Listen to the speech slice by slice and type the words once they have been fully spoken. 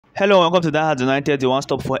Hello and welcome to That United, the one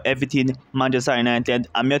stop for everything Manchester United.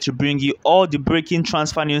 I'm here to bring you all the breaking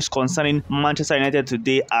transfer news concerning Manchester United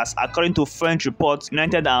today, as according to French reports,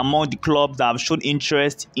 United are among the clubs that have shown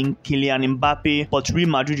interest in Kylian Mbappe, but Real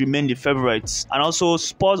Madrid remain the favourites. And also,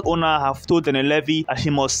 Spurs owner have told Daniel Levy that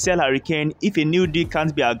he must sell Harry Kane if a new deal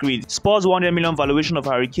can't be agreed. Spurs' 100 million valuation of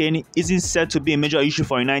Harry Kane isn't said to be a major issue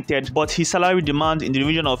for United, but his salary demand in the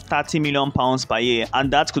region of £30 million per year,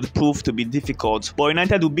 and that could prove to be difficult. But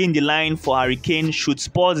United will be in the line for Harry Kane should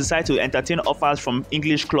Spurs decide to entertain offers from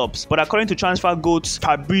English clubs. But according to transfer goats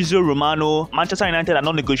Fabrizio Romano, Manchester United are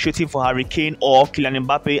not negotiating for Harry Kane or Kylian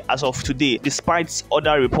Mbappe as of today, despite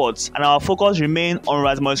other reports. And our focus remains on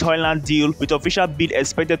Rasmus Højlund deal, with official bid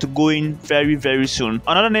expected to go in very soon.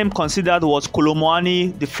 Another name considered was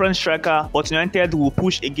Colomwani, the French striker, but United will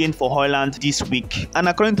push again for Højlund this week. And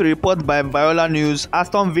according to report by Viola News,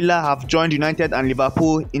 Aston Villa have joined United and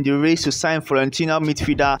Liverpool in the race to sign Florentino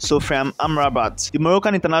midfielder Sofyan Amrabat. The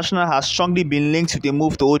Moroccan international has strongly been linked with a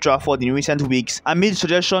move to Old Trafford in recent weeks, amid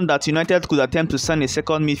suggestion that United could attempt to sign a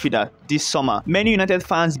second midfielder this summer. Many United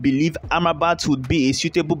fans believe Amrabat would be a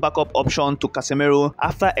suitable backup option to Casemiro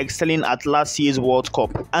after excelling at last year's World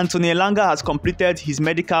Cup. Anthony Elanga has completed his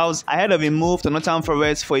medicals ahead of a move to Nottingham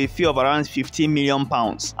Forest for a fee of around £15 million,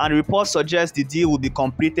 and reports suggest the deal will be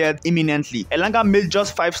completed imminently. Elanga made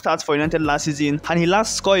just 5 starts for United last season, and he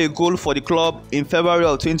last scored a goal for the club in February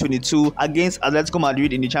of 2022 against Atletico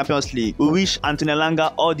Madrid in the Champions League. We wish Anthony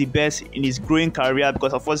Elanga all the best in his growing career,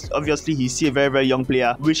 because obviously he's still a very young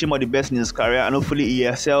player. We wish him all the best in his career, and hopefully he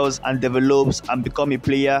excels and develops and become a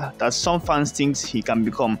player that some fans think he can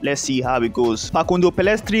become. Let's see how it goes. Facundo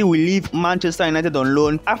Pellistri will leave Manchester United on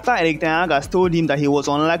loan after Erik ten Hag has told him that he was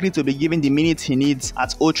unlikely to be given the minutes he needs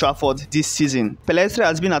at Old Trafford this season. Pellistri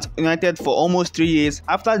has been at United for almost 3 years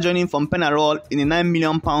after joining from Penarol in a £9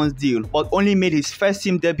 million deal, but only made his first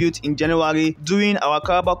team debut in January during our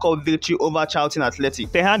Carabao Cup victory over Charlton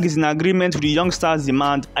Athletic. Ten Hag is in agreement with the young stars'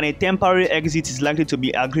 demand, and a temporary exit is likely to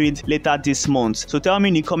be agreed later this month. So tell me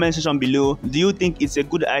in the comment section below, do you think it's a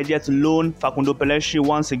good idea to loan Facundo Pellistri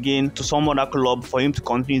once again to some other club for him to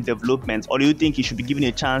continue his development, or do you think he should be given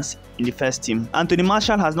a chance in the first team? Anthony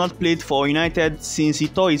Martial has not played for United since he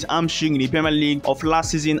tore his hamstring in the Premier League of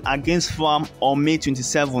last season against Fulham on May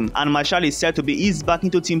 27, and Martial is said to be eased back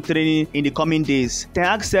into team training in the coming days. Ten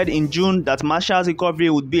Hag said in June that Martial's recovery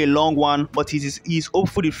would be a long one, but he is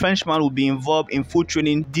hopeful the Frenchman will be involved in full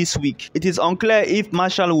training this week. It is unclear if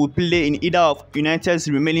Martial will play in either of United's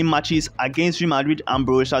remaining matches against Real Madrid and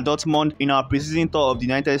Borussia Dortmund in our preseason tour of the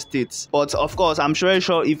United States. But of course, I'm sure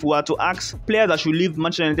if we were to ask players that should leave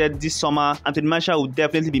Manchester United this summer, Anthony Martial would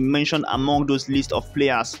definitely be mentioned among those list of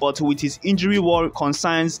players. But with his injury world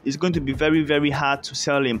concerns, it's going to be very hard to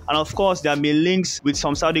sell him. And of course, there have been links with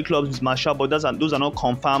some Saudi clubs with Martial, but those are not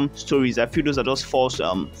confirmed stories. I feel those are just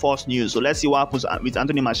false news. So let's see what happens with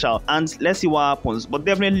Anthony Martial, and let's see what happens. But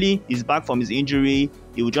definitely, he's back from his injury.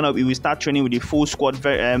 He will start training with the full squad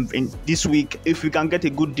in this week. If we can get a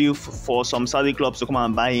good deal for some Saudi clubs to come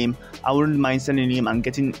and buy him, I wouldn't mind sending him and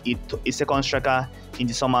getting a second striker in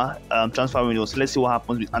the summer transfer window. So let's see what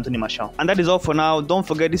happens with Anthony Martial. And that is all for now. Don't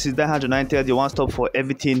forget, this is That United, the one stop for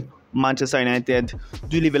everything Manchester United.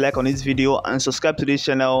 Do leave a like on this video and subscribe to this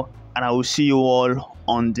channel, and I will see you all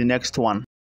on the next one.